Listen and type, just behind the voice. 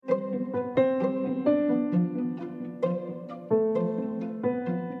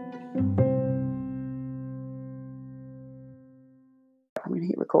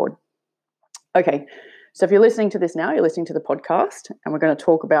Okay, so if you're listening to this now, you're listening to the podcast, and we're going to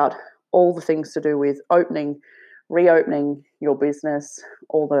talk about all the things to do with opening, reopening your business,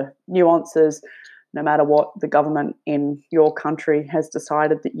 all the nuances, no matter what the government in your country has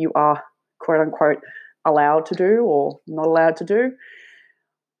decided that you are, quote unquote, allowed to do or not allowed to do.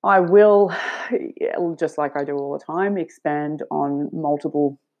 I will, just like I do all the time, expand on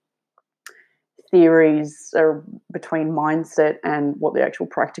multiple theories between mindset and what the actual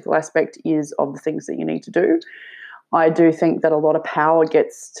practical aspect is of the things that you need to do. I do think that a lot of power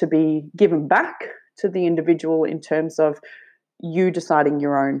gets to be given back to the individual in terms of you deciding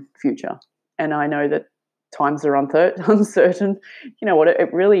your own future. And I know that times are uncertain. You know what?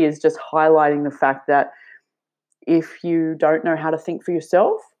 It really is just highlighting the fact that if you don't know how to think for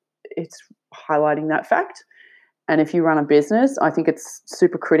yourself, it's highlighting that fact. And if you run a business, I think it's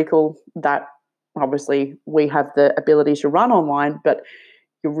super critical that obviously we have the ability to run online, but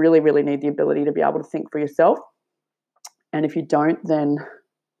you really, really need the ability to be able to think for yourself. And if you don't, then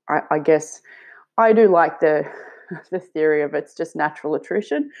I guess I do like the theory of it's just natural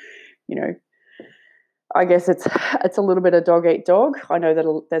attrition. You know, I guess it's a little bit of dog eat dog. I know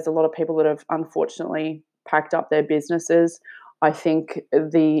that there's a lot of people that have unfortunately packed up their businesses. I think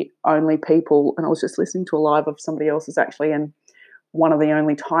the only people, and I was just listening to a live of somebody else's actually, and one of the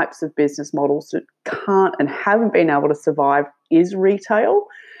only types of business models that can't and haven't been able to survive is retail.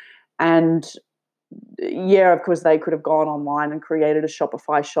 And yeah, of course, they could have gone online and created a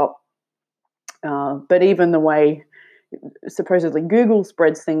Shopify shop. But even the way supposedly Google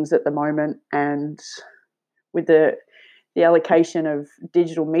spreads things at the moment, and with the allocation of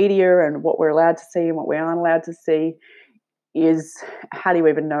digital media and what we're allowed to see and what we aren't allowed to see, is how do you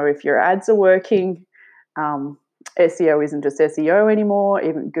even know if your ads are working? SEO isn't just SEO anymore.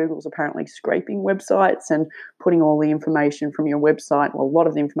 Even Google's apparently scraping websites and putting all the information from your website, well, a lot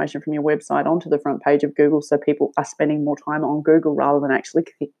of the information from your website onto the front page of Google, so people are spending more time on Google rather than actually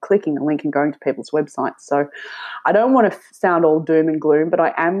clicking a link and going to people's websites. So I don't want to sound all doom and gloom, but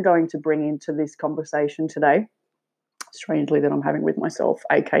I am going to bring into this conversation today, strangely, that I'm having with myself,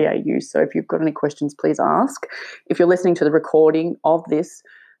 aka you. So if you've got any questions, please ask. If you're listening to the recording of this,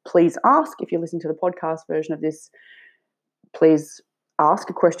 please ask. If you're listening to the podcast version of this, please ask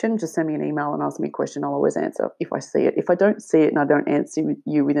a question. Just send me an email and ask me a question. I'll always answer if I see it. If I don't see it and I don't answer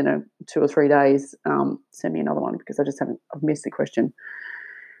you within 2 or 3 days, send me another one because I've missed the question.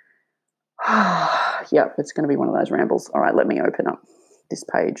 Yeah, it's going to be one of those rambles. All right, let me open up this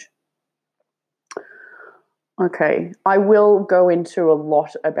page. Okay, I will go into a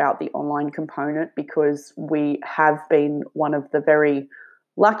lot about the online component because we have been one of the very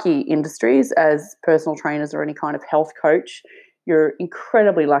lucky industries as personal trainers or any kind of health coach. You're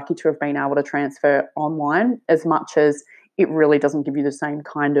incredibly lucky to have been able to transfer online, as much as it really doesn't give you the same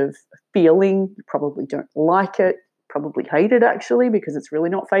kind of feeling. You probably don't like it, probably hate it actually, because it's really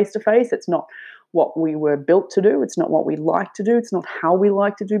not face-to-face. It's not what we were built to do. It's not what we like to do. It's not how we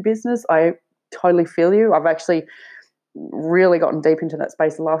like to do business. I totally feel you. I've actually really gotten deep into that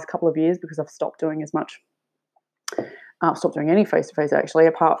space the last couple of years because I've stopped doing as much, stopped doing any face-to-face actually,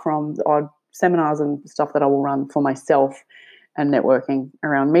 apart from the odd seminars and stuff that I will run for myself and networking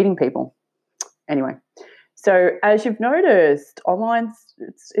around meeting people. Anyway, so as you've noticed, online,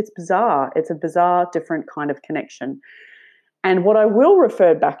 it's bizarre. It's a bizarre, different kind of connection. And what I will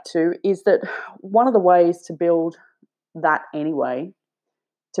refer back to is that one of the ways to build that anyway,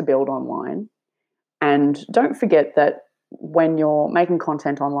 to build online. And don't forget that when you're making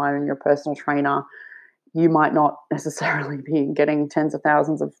content online and you're a personal trainer, you might not necessarily be getting tens of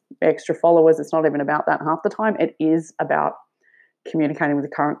thousands of extra followers. It's not even about that half the time. It is about communicating with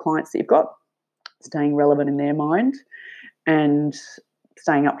the current clients that you've got, staying relevant in their mind, and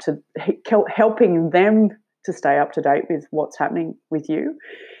staying up to helping them to stay up to date with what's happening with you.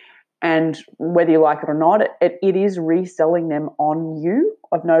 And whether you like it or not, it is reselling them on you,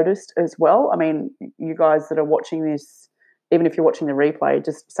 I've noticed as well. I mean, you guys that are watching this, even if you're watching the replay,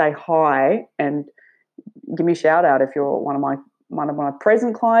 just say hi and give me a shout out if you're one of my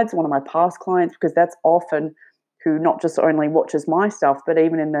present clients, one of my past clients, because that's often who not just only watches my stuff, but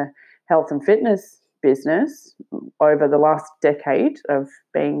even in the health and fitness business over the last decade of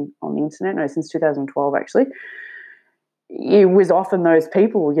being on the internet, no, since 2012 actually, it was often those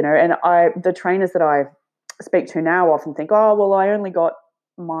people, you know, and the trainers that I speak to now often think, oh, well, I only got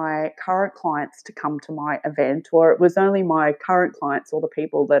my current clients to come to my event, or it was only my current clients or the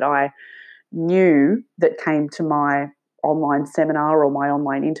people that I knew that came to my online seminar or my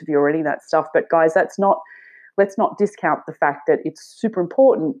online interview or any of that stuff. But guys, let's not discount the fact that it's super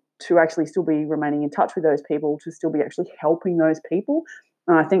important to actually still be remaining in touch with those people, to still be actually helping those people.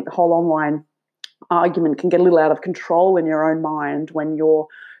 And I think the whole online argument can get a little out of control in your own mind when you're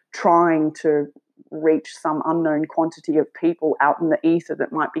trying to reach some unknown quantity of people out in the ether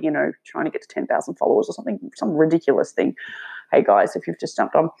that might be, trying to get to 10,000 followers or something, some ridiculous thing. Hey guys, if you've just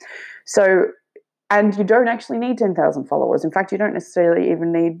jumped on. So, and you don't actually need 10,000 followers. In fact, you don't necessarily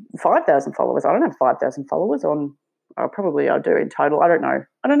even need 5,000 followers. I don't have 5,000 followers on, probably I do in total. I don't know.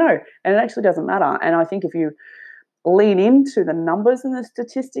 And it actually doesn't matter. And I think if you lean into the numbers and the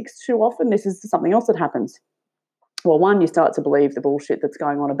statistics too often, this is something else that happens. Well, one, you start to believe the bullshit that's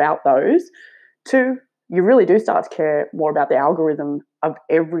going on about those. Two, you really do start to care more about the algorithm of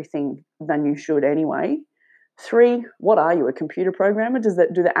everything than you should anyway. Three, what are you, a computer programmer? Do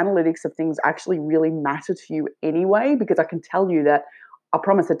the analytics of things actually really matter to you anyway? Because I can tell you that I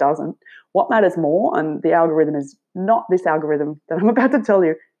promise it doesn't. What matters more, and the algorithm is not this algorithm that I'm about to tell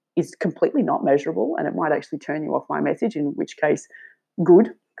you, is completely not measurable, and it might actually turn you off my message, in which case,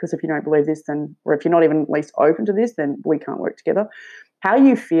 good, because if you don't believe this, then, or if you're not even at least open to this, then we can't work together. How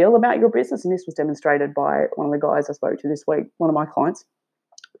you feel about your business, and this was demonstrated by one of the guys I spoke to this week, one of my clients,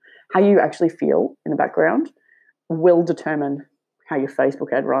 how you actually feel in the background will determine how your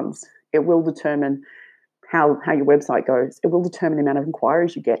Facebook ad runs. It will determine how your website goes. It will determine the amount of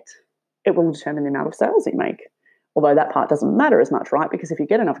inquiries you get. It will determine the amount of sales you make. Although that part doesn't matter as much, right? Because if you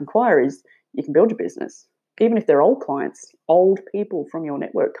get enough inquiries, you can build your business. Even if they're old clients, old people from your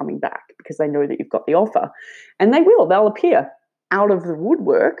network coming back because they know that you've got the offer. And they'll appear out of the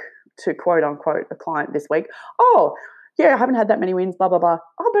woodwork to quote unquote a client this week. Oh, yeah, I haven't had that many wins, blah, blah, blah.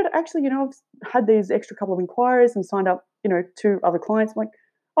 Oh, but actually, I've had these extra couple of inquiries and signed up, 2 other clients. I'm like,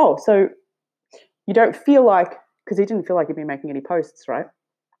 oh, so you don't feel like, because he didn't feel like he'd been making any posts, right?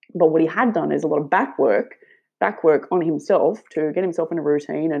 But what he had done is a lot of back work on himself to get himself in a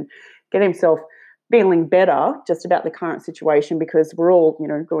routine and get himself feeling better just about the current situation, because we're all,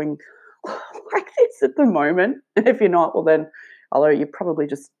 going like this at the moment. And if you're not, well then, although you're probably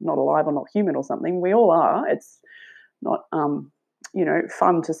just not alive or not human or something, we all are. It's not,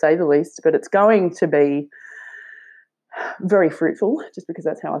 fun to say the least, but it's going to be very fruitful just because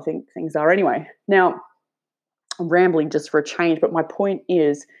that's how I think things are anyway. Now, I'm rambling just for a change, but my point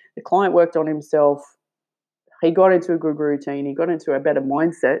is the client worked on himself. He got into a good routine. He got into a better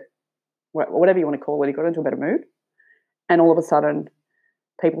mindset, whatever you want to call it. He got into a better mood. And all of a sudden,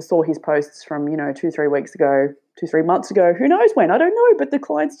 people saw his posts from, 2-3 weeks ago, 2-3 months ago. Who knows when? I don't know. But the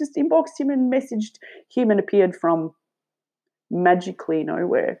clients just inboxed him and messaged him and appeared from magically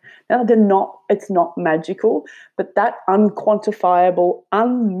nowhere. Now, it's not magical, but that unquantifiable,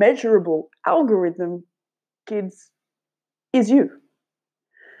 unmeasurable algorithm, kids, is you.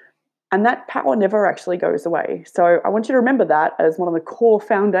 And that power never actually goes away. So I want you to remember that as one of the core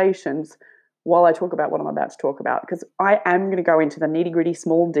foundations while I talk about what I'm about to talk about, because I am going to go into the nitty-gritty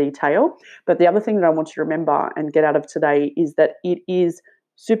small detail. But the other thing that I want you to remember and get out of today is that it is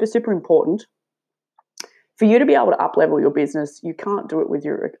super, super important for you to be able to up-level your business. You can't do it with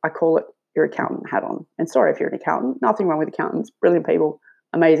I call it your accountant hat on. And sorry if you're an accountant, nothing wrong with accountants, brilliant people,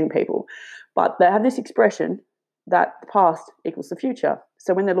 amazing people. But they have this expression that the past equals the future.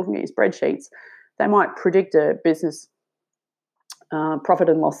 So when they're looking at your spreadsheets, they might predict a business profit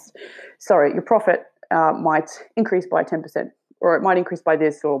and loss. Sorry, your profit might increase by 10%, or it might increase by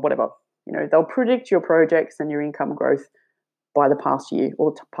this or whatever. They'll predict your projects and your income growth by the past year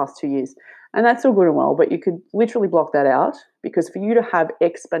or the past 2 years. And that's all good and well, but you could literally block that out, because for you to have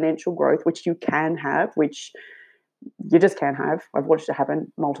exponential growth, which you can have, which you just can have, I've watched it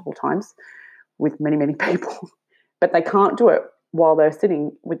happen multiple times with many, many people, but they can't do it while they're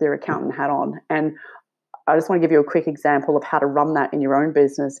sitting with their accountant hat on. And I just want to give you a quick example of how to run that in your own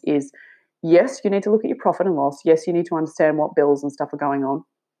business is, yes, you need to look at your profit and loss. Yes, you need to understand what bills and stuff are going on.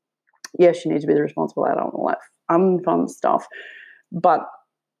 Yes, you need to be the responsible adult and all that unfun stuff. But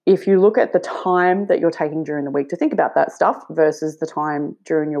if you look at the time that you're taking during the week to think about that stuff versus the time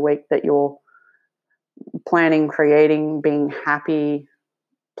during your week that you're planning, creating, being happy,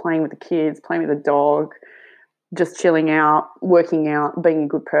 playing with the kids, playing with the dog, just chilling out, working out, being a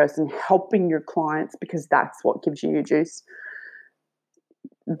good person, helping your clients, because that's what gives you your juice.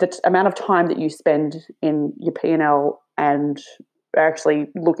 The amount of time that you spend in your P&L and actually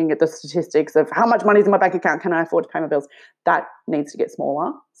looking at the statistics of how much money is in my bank account, can I afford to pay my bills, that needs to get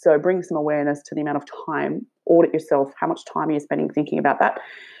smaller. So bring some awareness to the amount of time, audit yourself, how much time are you spending thinking about that,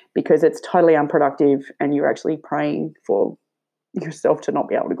 because it's totally unproductive and you're actually praying for yourself to not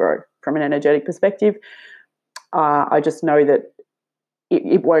be able to grow from an energetic perspective. I just know that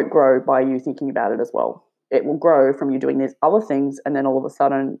it won't grow by you thinking about it as well. It will grow from you doing these other things, and then all of a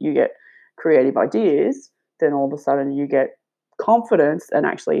sudden you get creative ideas. Then all of a sudden you get confidence, and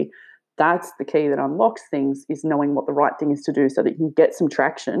actually that's the key that unlocks things, is knowing what the right thing is to do so that you can get some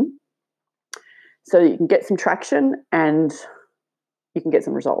traction, and you can get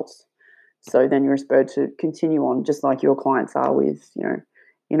some results. So then you're spurred to continue on, just like your clients are with, you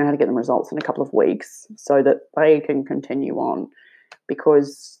know how to get them results in a couple of weeks so that they can continue on.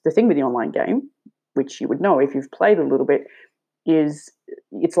 Because the thing with the online game, which you would know if you've played a little bit, is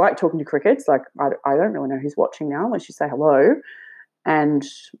it's like talking to crickets. Like, I don't really know who's watching now unless you say hello. And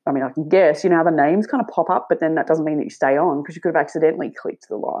I mean, I can guess, how the names kind of pop up, but then that doesn't mean that you stay on, because you could have accidentally clicked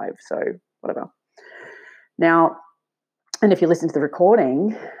the live. So whatever. Now, and if you listen to the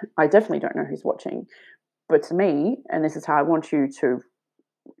recording, I definitely don't know who's watching. But to me, and this is how I want you to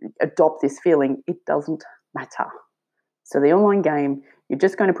adopt this feeling, it doesn't matter. So the online game, you're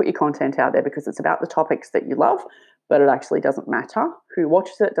just going to put your content out there because it's about the topics that you love, but it actually doesn't matter who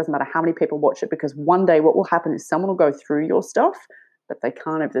watches it. It doesn't matter how many people watch it, because one day what will happen is someone will go through your stuff, but they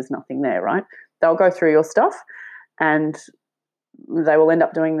can't if there's nothing there, right? They'll go through your stuff and they will end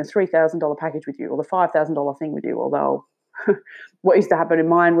up doing the $3,000 package with you, or the $5,000 thing with you, or they'll what used to happen in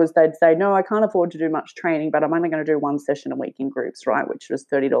mine was they'd say, no, I can't afford to do much training, but I'm only going to do one session a week in groups, right, which was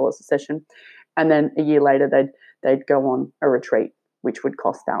 $30 a session. And then a year later, they'd go on a retreat, which would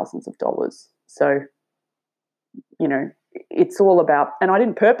cost thousands of dollars. So, it's all about, and I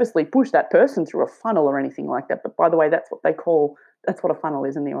didn't purposely push that person through a funnel or anything like that. But by the way, that's what a funnel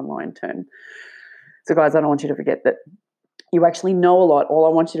is in the online term. So guys, I don't want you to forget that you actually know a lot. All I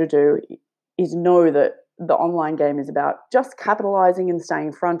want you to do is know that the online game is about just capitalizing and staying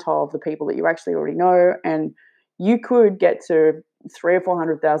in front of the people that you actually already know. And you could get to $300,000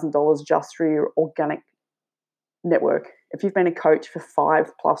 or $400,000 just through your organic network. If you've been a coach for 5+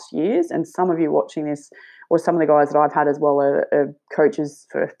 years, and some of you watching this, or some of the guys that I've had as well, are coaches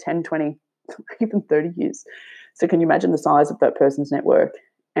for 10, 20, even 30 years. So can you imagine the size of that person's network?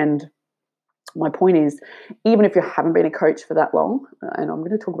 And my point is, even if you haven't been a coach for that long, and I'm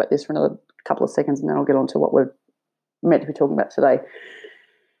going to talk about this for another couple of seconds and then I'll get on to what we're meant to be talking about today.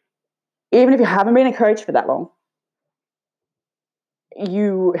 Even if you haven't been a coach for that long,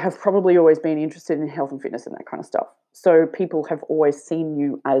 you have probably always been interested in health and fitness and that kind of stuff. So people have always seen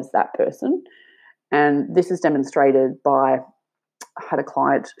you as that person. And this is demonstrated by, I had a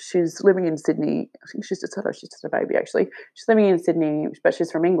client, she's living in Sydney. I think she's just had a baby, actually. She's living in Sydney, but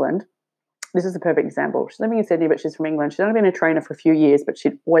she's from England. This is a perfect example. She's living in Sydney, but she's from England. She's only been a trainer for a few years, but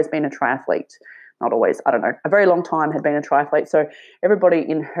she'd always been a triathlete. Not always, I don't know. A very long time had been a triathlete. So everybody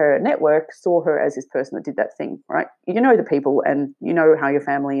in her network saw her as this person that did that thing, right? You know the people, and you know how your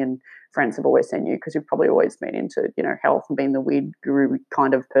family and friends have always seen you, because you've probably always been into, health and being the weird guru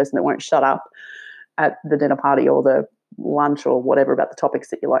kind of person that won't shut up at the dinner party or the lunch or whatever about the topics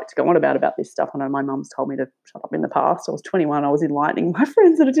that you like to go on about this stuff. I know my mum's told me to shut up in the past. I was 21. I was enlightening my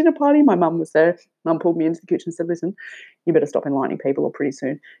friends at a dinner party. My mum was there. Mum pulled me into the kitchen and said, listen, you better stop enlightening people, or pretty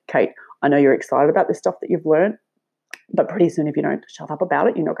soon, Kate, I know you're excited about this stuff that you've learned, but pretty soon if you don't shut up about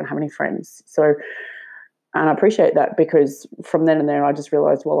it, you're not going to have any friends. So, and I appreciate that, because from then and there I just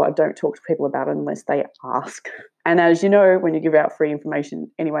realised, well, I don't talk to people about it unless they ask. And as you know, when you give out free information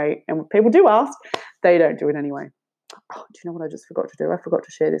anyway, and when people do ask, they don't do it anyway. Oh, do you know what I just forgot to do? I forgot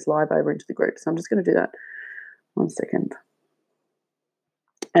to share this live over into the group. So I'm just going to do that. 1 second.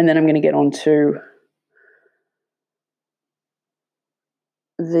 And then I'm going to get on to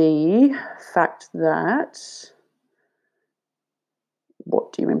the fact that,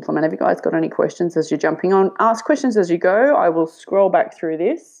 what do you implement? Have you guys got any questions as you're jumping on? Ask questions as you go. I will scroll back through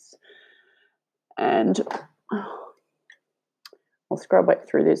this and I'll scroll back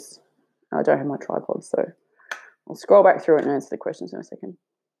through this. I don't have my tripod, so I'll scroll back through it and answer the questions in a second.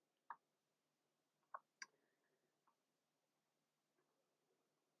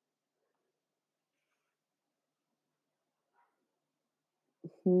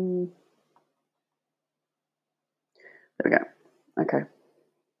 There we go. Okay.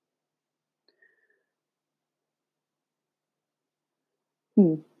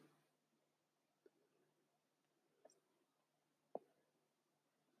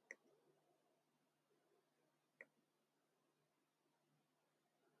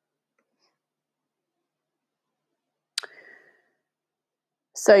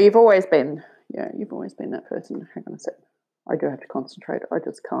 So you've always been that person. Hang on a sec. I do have to concentrate. I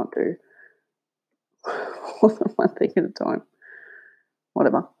just can't do more than one thing at a time.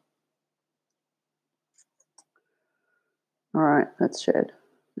 Whatever. All right, that's shared.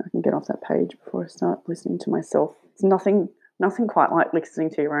 I can get off that page before I start listening to myself. It's nothing quite like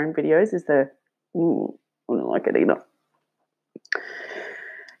listening to your own videos, is there? I don't like it either.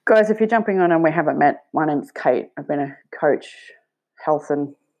 Guys, if you're jumping on and we haven't met, my name's Kate. I've been a coach, health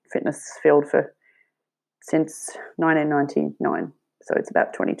and fitness field since 1999. So it's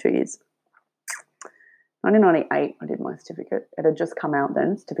about 22 years. 1998, I did my certificate. It had just come out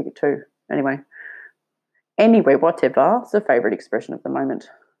then, certificate 2. Anyway, whatever. It's a favourite expression at the moment.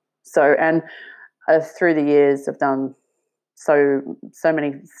 So, and through the years, I've done so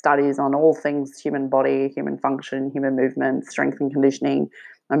many studies on all things human body, human function, human movement, strength and conditioning.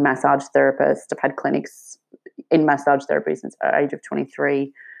 I'm a massage therapist. I've had clinics in massage therapy since the age of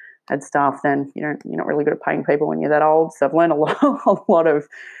 23. Had staff then. You're not really good at paying people when you're that old. So I've learned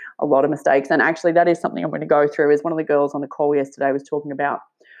a lot of mistakes. And actually, that is something I'm going to go through. Is one of the girls on the call yesterday was talking about,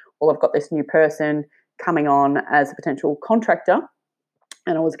 well, I've got this new person coming on as a potential contractor,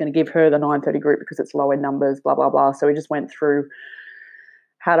 and I was going to give her the 930 group because it's low end numbers, blah, blah, blah. So we just went through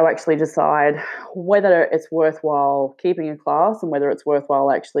how to actually decide whether it's worthwhile keeping a class and whether it's worthwhile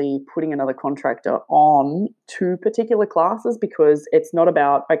actually putting another contractor on 2 particular classes, because it's not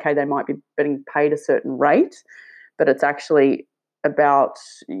about, okay, they might be getting paid a certain rate, but it's actually about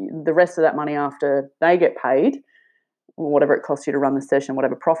the rest of that money after they get paid, whatever it costs you to run the session,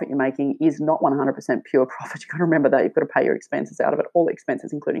 whatever profit you're making is not 100% pure profit. You've got to remember that. You've got to pay your expenses out of it, all the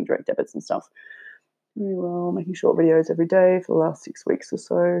expenses, including direct debits and stuff. Really well, making short videos every day for the last 6 weeks or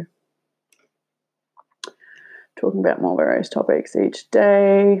so. Talking about more various topics each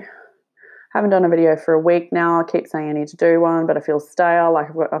day. Haven't done a video for a week now. I keep saying I need to do one, but I feel stale, like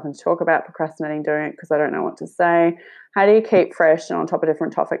I've got nothing to talk about, procrastinating doing it because I don't know what to say. How do you keep fresh and on top of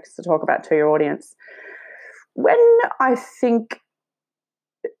different topics to talk about to your audience? When I think,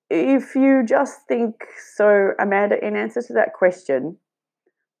 if you just think, so Amanda, in answer to that question,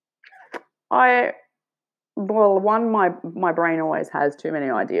 my brain always has too many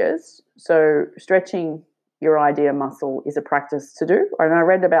ideas. So stretching your idea muscle is a practice to do. And I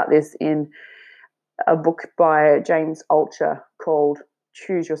read about this in a book by James Altucher called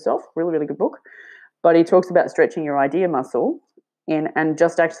Choose Yourself, really, really good book. But he talks about stretching your idea muscle and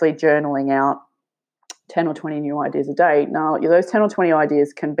just actually journaling out 10 or 20 new ideas a day. Now, those 10 or 20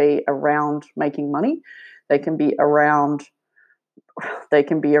 ideas can be around making money. They can be around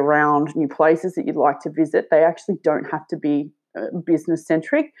new places that you'd like to visit. They actually don't have to be business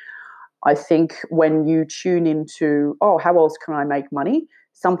centric. I think when you tune into, how else can I make money?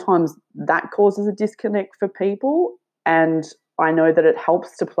 Sometimes that causes a disconnect for people. And I know that it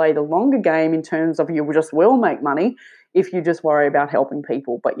helps to play the longer game in terms of you just will make money if you just worry about helping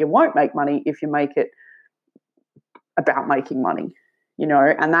people, but you won't make money if you make it about making money,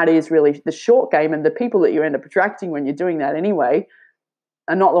 and that is really the short game. And the people that you end up attracting when you're doing that anyway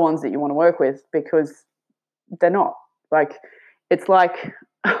are not the ones that you want to work with, because they're not. Like, it's like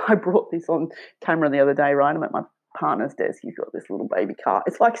I brought this on camera the other day, right? I'm at my partner's desk. He's got this little baby car.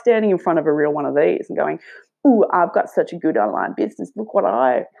 It's like standing in front of a real one of these and going, "Ooh, I've got such a good online business. Look what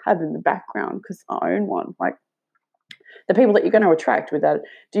I have in the background because I own one." Like, the people that you're going to attract with that,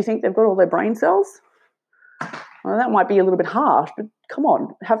 do you think they've got all their brain cells? Well, that might be a little bit harsh, but come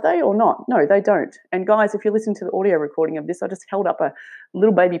on, have they or not? No, they don't. And guys, if you listen to the audio recording of this, I just held up a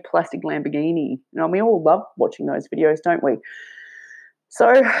little baby plastic Lamborghini. We all love watching those videos, don't we?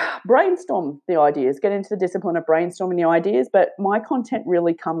 So brainstorm the ideas, get into the discipline of brainstorming the ideas. But my content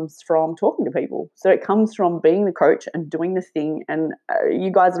really comes from talking to people. So it comes from being the coach and doing the thing. And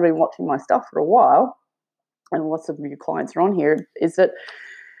you guys have been watching my stuff for a while, and lots of your clients are on here, is that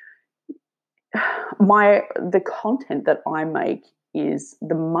the content that I make, is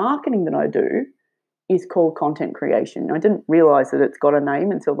the marketing that I do is called content creation. I didn't realize that it's got a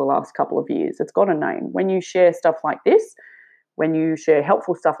name until the last couple of years. It's got a name. When you share stuff like this, when you share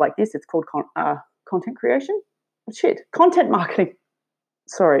helpful stuff like this, it's called content creation. Content marketing.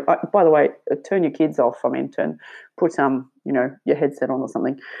 Sorry, by the way, turn your kids off. Put your headset on or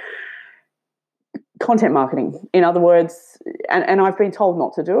something. Content marketing, in other words, and I've been told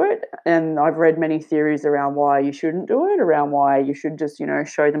not to do it, and I've read many theories around why you shouldn't do it, around why you should just,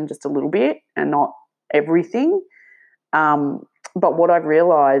 show them just a little bit and not everything. But what I've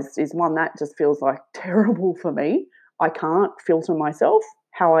realized is, one, that just feels like terrible for me. I can't filter myself.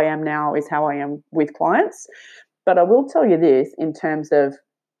 How I am now is how I am with clients. But I will tell you this, in terms of,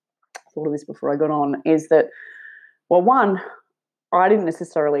 I thought of this before I got on, is that, well, one, I didn't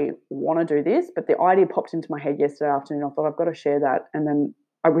necessarily want to do this, but the idea popped into my head yesterday afternoon. I thought, I've got to share that. And then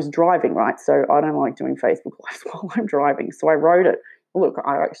I was driving, right? So I don't like doing Facebook Lives while I'm driving. So I wrote it. Look,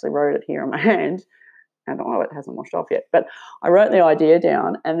 I actually wrote it here on my hand, and it hasn't washed off yet. But I wrote the idea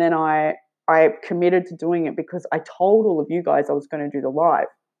down, and then I committed to doing it because I told all of you guys I was going to do the live.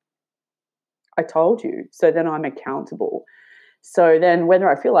 I told you. So then I'm accountable. So then whether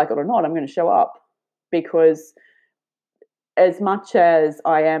I feel like it or not, I'm going to show up, because as much as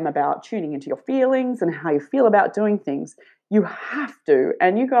I am about tuning into your feelings and how you feel about doing things, you have to.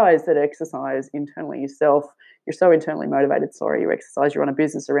 And you guys that exercise internally yourself, you're so internally motivated. Sorry, you exercise, you run a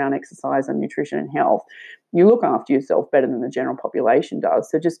business around exercise and nutrition and health. You look after yourself better than the general population does.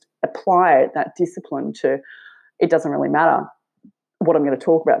 So just apply that discipline to, it doesn't really matter what I'm going to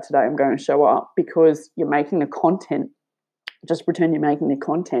talk about today. I'm going to show up because you're making the content. Just pretend you're making the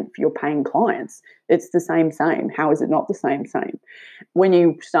content for your paying clients. It's the same. How is it not the same? When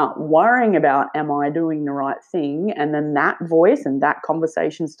you start worrying about, am I doing the right thing? And then that voice and that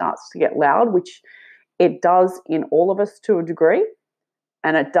conversation starts to get loud, which it does in all of us to a degree.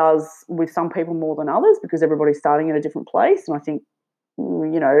 And it does with some people more than others because everybody's starting at a different place. And I think,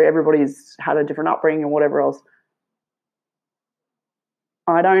 everybody's had a different upbringing and whatever else.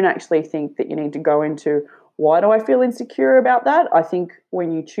 I don't actually think that you need to go into, why do I feel insecure about that? I think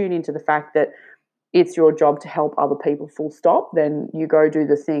when you tune into the fact that it's your job to help other people, full stop, then you go do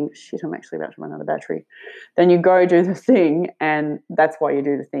the thing. Shit, I'm actually about to run out of battery. Then you go do the thing, and that's why you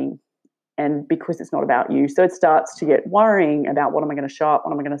do the thing. And because it's not about you. So it starts to get worrying about, what am I going to show up?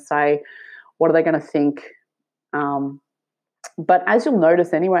 What am I going to say? What are they going to think? But as you'll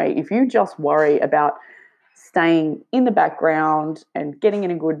notice anyway, if you just worry about staying in the background and getting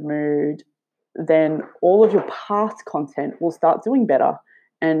in a good mood, then all of your past content will start doing better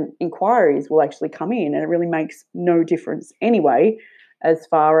and inquiries will actually come in, and it really makes no difference anyway as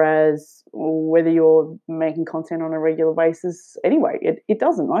far as whether you're making content on a regular basis anyway. It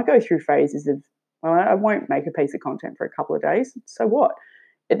doesn't. I go through phases of, well, I won't make a piece of content for a couple of days. So what?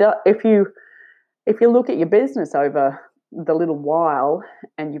 If you look at your business over the little while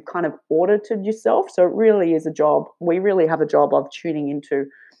and you've kind of audited yourself, so it really is a job. We really have a job of tuning into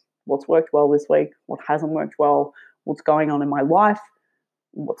what's worked well this week, what hasn't worked well, what's going on in my life,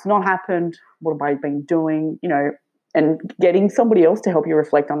 what's not happened, what have I been doing, and getting somebody else to help you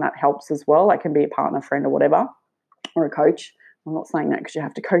reflect on that helps as well. That can be a partner, friend, or whatever, or a coach. I'm not saying that because you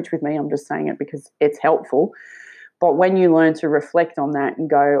have to coach with me. I'm just saying it because it's helpful. But when you learn to reflect on that and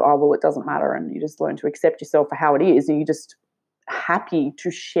go, oh, well, it doesn't matter, and you just learn to accept yourself for how it is, and you're just happy to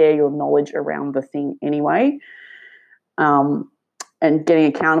share your knowledge around the thing anyway, and getting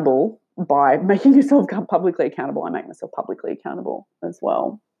accountable by making yourself publicly accountable. I make myself publicly accountable as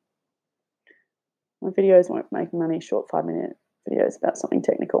well. My videos won't make money, short 5-minute videos about something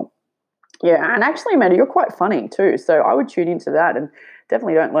technical. Yeah, and actually, Amanda, you're quite funny too. So I would tune into that, and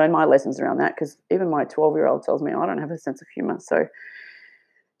definitely don't learn my lessons around that, because even my 12-year-old tells me I don't have a sense of humor. So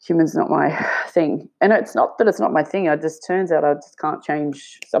humor's not my thing. And it's not that it's not my thing. It just turns out I just can't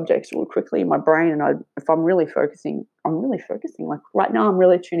change subjects real quickly in my brain. And if I'm really focusing. Like right now, I'm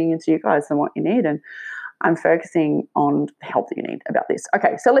really tuning into you guys and what you need. And I'm focusing on the help that you need about this.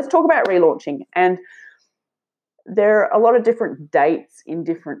 Okay, so let's talk about relaunching. And there are a lot of different dates in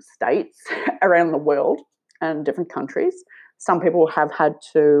different states around the world and different countries. Some people have had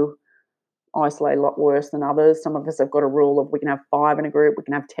to isolate a lot worse than others. Some of us have got a rule of, we can have 5 in a group, we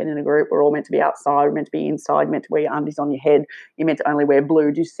can have 10 in a group. We're all meant to be outside, we're meant to be inside, you're meant to wear your undies on your head, you're meant to only wear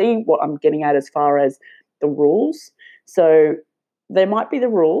blue. Do you see what I'm getting at as far as the rules? So there might be the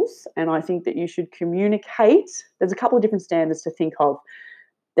rules, and I think that you should communicate. There's a couple of different standards to think of.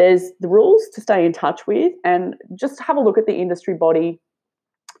 There's the rules to stay in touch with, and just have a look at the industry body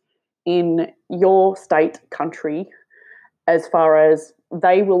in your state, country, as far as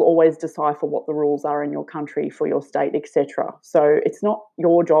they will always decipher what the rules are in your country for your state, etc. So it's not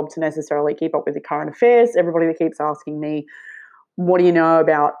your job to necessarily keep up with the current affairs. Everybody that keeps asking me, what do you know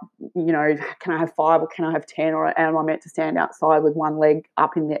about, can I have 5 or can I have 10, or am I meant to stand outside with one leg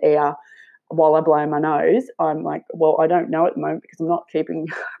up in the air while I blow my nose? I'm like, well, I don't know at the moment because I'm not keeping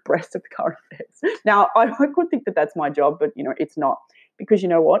abreast of the current affairs. Now, I could think that that's my job, but, it's not. Because you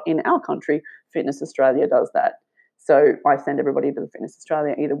know what? In our country, Fitness Australia does that. So I send everybody to the Fitness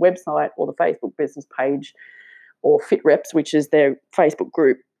Australia, either website or the Facebook business page, or FitReps, which is their Facebook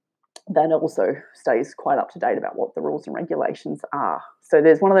group, that also stays quite up to date about what the rules and regulations are. So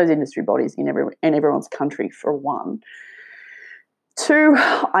there's one of those industry bodies in everyone's country, for one. 2,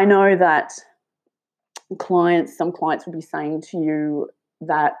 I know that some clients will be saying to you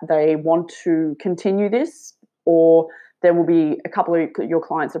that they want to continue this, or there will be a couple of your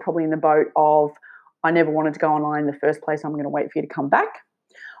clients are probably in the boat of, I never wanted to go online in the first place, I'm going to wait for you to come back.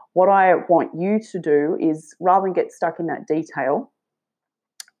 What I want you to do is, rather than get stuck in that detail,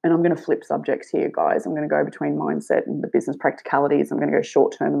 and I'm going to flip subjects here, guys. I'm going to go between mindset and the business practicalities. I'm going to go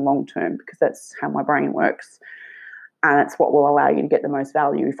short-term and long-term, because that's how my brain works. And it's what will allow you to get the most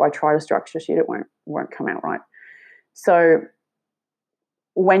value. If I try to structure shit, it won't come out right. So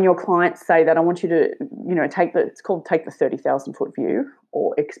when your clients say that, I want you to, it's called take the 30,000 foot view,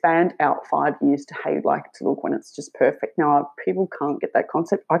 or expand out 5 years to how you'd like it to look when it's just perfect. Now, people can't get that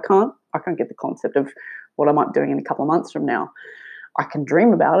concept. I can't get the concept of what I might be doing in a couple of months from now. I can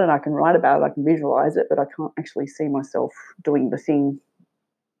dream about it, I can write about it, I can visualize it, but I can't actually see myself doing the thing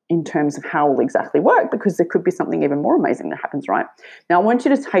in terms of how it will exactly work, because there could be something even more amazing that happens, right? Now, I want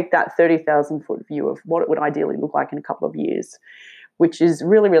you to take that 30,000 foot view of what it would ideally look like in a couple of years, which is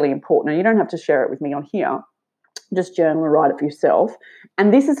really, really important. And you don't have to share it with me on here. Just journal and write it for yourself.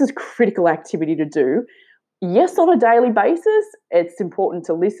 And this is a critical activity to do. Yes, on a daily basis, it's important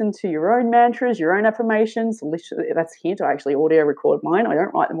to listen to your own mantras, your own affirmations. That's a hint. I actually audio record mine. I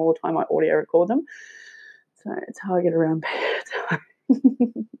don't write them all the time. I audio record them. So it's how I get around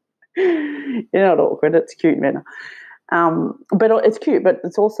bedtime. You're not awkward. It's cute, man. But it's cute, but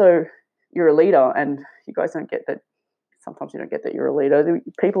it's also, you're a leader, and you guys don't get that. Sometimes you don't get that you're a leader.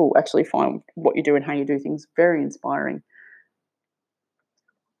 People actually find what you do and how you do things very inspiring.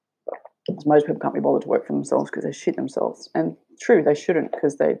 Most people can't be bothered to work for themselves because they shit themselves. And true, they shouldn't,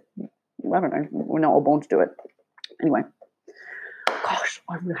 because I don't know, we're not all born to do it. Anyway, gosh,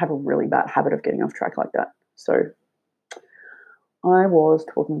 I have a really bad habit of getting off track like that. So I was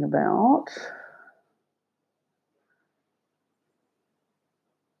talking about...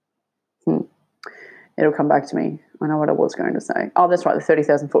 It'll come back to me. I know what I was going to say. Oh, that's right, the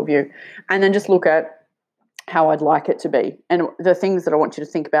 30,000 foot view. And then just look at how I'd like it to be. And the things that I want you to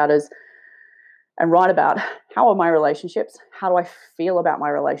think about is, and write about, how are my relationships? How do I feel about my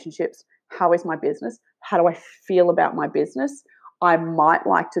relationships? How is my business? How do I feel about my business? I might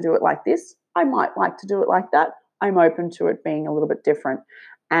like to do it like this. I might like to do it like that. I'm open to it being a little bit different.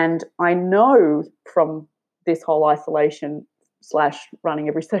 And I know from this whole isolation / running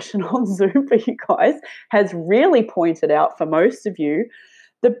every session on Zoom for you guys has really pointed out for most of you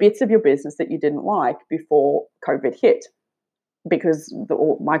the bits of your business that you didn't like before COVID hit, because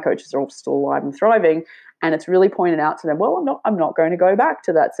my coaches are all still alive and thriving, and it's really pointed out to them, well, I'm not going to go back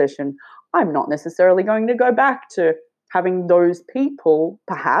to that session. I'm not necessarily going to go back to having those people,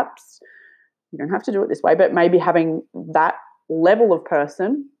 perhaps. You don't have to do it this way, but maybe having that level of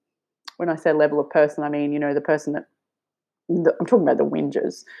person. When I say level of person, I mean, the person that I'm talking about, the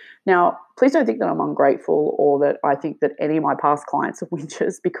whingers. Now, please don't think that I'm ungrateful or that I think that any of my past clients are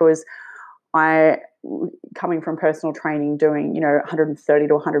whingers, because coming from personal training, doing 130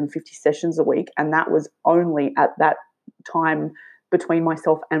 to 150 sessions a week, and that was only at that time between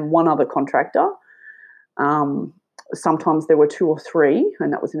myself and one other contractor. Sometimes there were 2 or 3,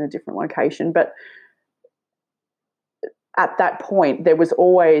 and that was in a different location. But at that point, there was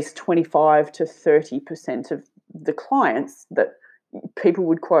always 25 to 30% of the clients that people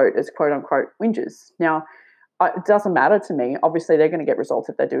would quote as quote unquote whingers. Now, it doesn't matter to me. Obviously, they're going to get results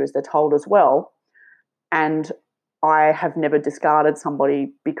if they do as they're told as well. And I have never discarded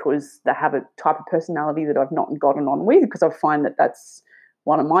somebody because they have a type of personality that I've not gotten on with, because I find that that's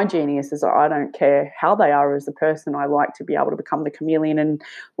one of my geniuses. I don't care how they are as a person. I like to be able to become the chameleon and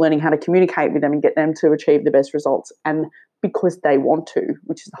learning how to communicate with them and get them to achieve the best results. And because they want to,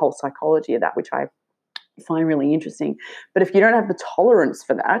 which is the whole psychology of that, which I find really interesting. But if you don't have the tolerance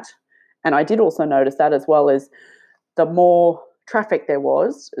for that, and I did also notice that as well, as the more traffic there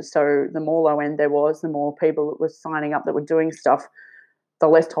was, so the more low end there was, the more people that were signing up that were doing stuff, the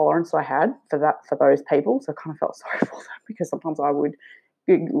less tolerance I had for those people. So I kind of felt sorry for them, because sometimes I would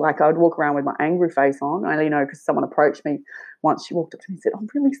walk around with my angry face on. Because someone approached me once. She walked up to me and said, "I'm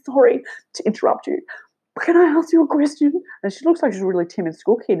really sorry to interrupt you. Can I ask you a question?" And she looks like she's a really timid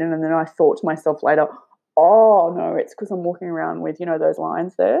school kid. And then I thought to myself later, oh, no, it's because I'm walking around with, those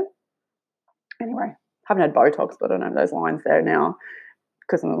lines there. Anyway, haven't had Botox, but I don't have those lines there now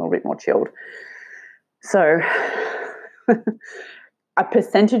because I'm a little bit more chilled. So a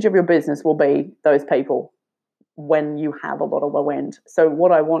percentage of your business will be those people when you have a lot of low end. So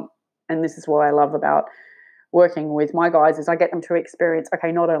what I want, and this is what I love about working with my guys, is I get them to experience,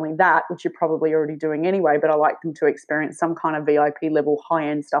 okay, not only that, which you're probably already doing anyway, but I like them to experience some kind of VIP level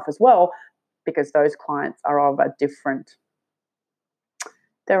high-end stuff as well, because those clients are of a different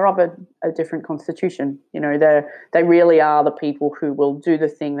constitution. They really are the people who will do the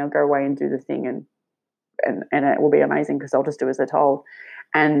thing. They'll go away and do the thing, and it will be amazing because they'll just do as they're told.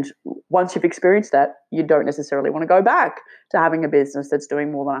 And once you've experienced that, you don't necessarily want to go back to having a business that's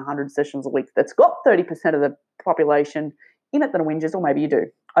doing more than 100 sessions a week, that's got 30% of the population in it that are whingers, or maybe you do.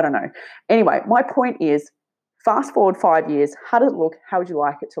 I don't know. Anyway, my point is, fast forward 5 years, how did it look? How would you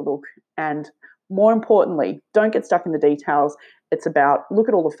like it to look? And more importantly, don't get stuck in the details. It's about look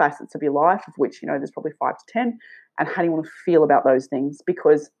at all the facets of your life, of which, there's probably 5 to 10, and how do you want to feel about those things?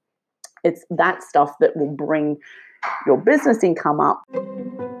 Because it's that stuff that will bring your business income up.